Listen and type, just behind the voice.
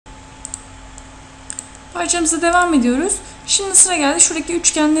Parçamıza devam ediyoruz. Şimdi sıra geldi şuradaki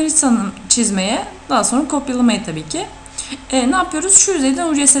üçgenleri çizmeye. Daha sonra kopyalamaya tabii ki. Ne yapıyoruz? Şu yüzeyden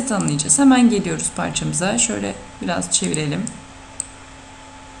UCS tanımlayacağız. Hemen geliyoruz parçamıza. Şöyle biraz çevirelim.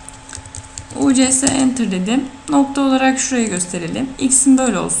 UCS enter dedim. Nokta olarak şurayı gösterelim. X'in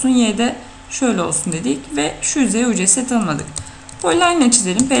böyle olsun. Y'de şöyle olsun dedik. Ve şu yüzeye UCS tanımladık. Polyline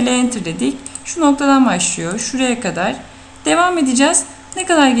çizelim. PL enter dedik. Şu noktadan başlıyor. Şuraya kadar. Devam edeceğiz. Ne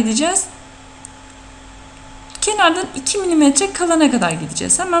kadar gideceğiz? Kenardan 2 mm kalana kadar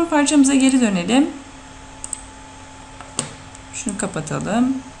gideceğiz. Hemen parçamıza geri dönelim. Şunu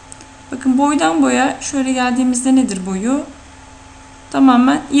kapatalım. Bakın boydan boya şöyle geldiğimizde nedir boyu?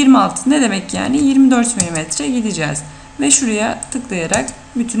 Tamamen 26. Ne demek yani? 24 mm gideceğiz. Ve şuraya tıklayarak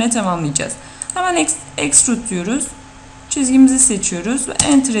bütüne tamamlayacağız. Hemen extrude diyoruz. Çizgimizi seçiyoruz. Ve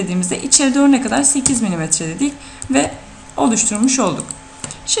enter dediğimizde içeri doğru ne kadar? 8 mm dedik. Ve oluşturmuş olduk.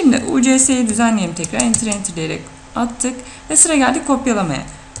 Şimdi UCS'yi düzenleyelim tekrar. Enter diyerek attık. Ve sıra geldi kopyalamaya.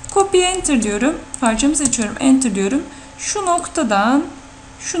 Copy enter diyorum. Parçamı seçiyorum. Enter diyorum. Şu noktadan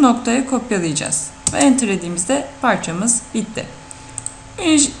şu noktaya kopyalayacağız. Ve enter dediğimizde parçamız bitti.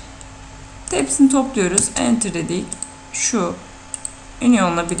 Hepsini topluyoruz. Enter dedik. Şu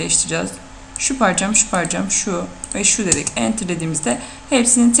union'la birleştireceğiz. Şu parçam, şu parçam, şu ve şu dedik. Enter dediğimizde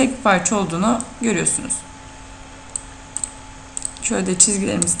hepsinin tek bir parça olduğunu görüyorsunuz. Şöyle de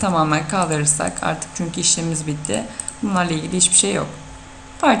çizgilerimizi tamamen kaldırırsak artık çünkü işlemimiz bitti. Bunlarla ilgili hiçbir şey yok.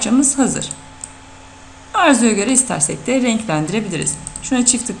 Parçamız hazır. Arzuya göre istersek de renklendirebiliriz. Şuna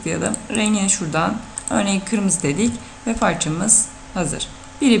çift tıklayalım. Rengini şuradan örneğin kırmızı dedik ve parçamız hazır.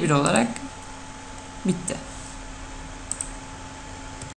 Birebir olarak bitti.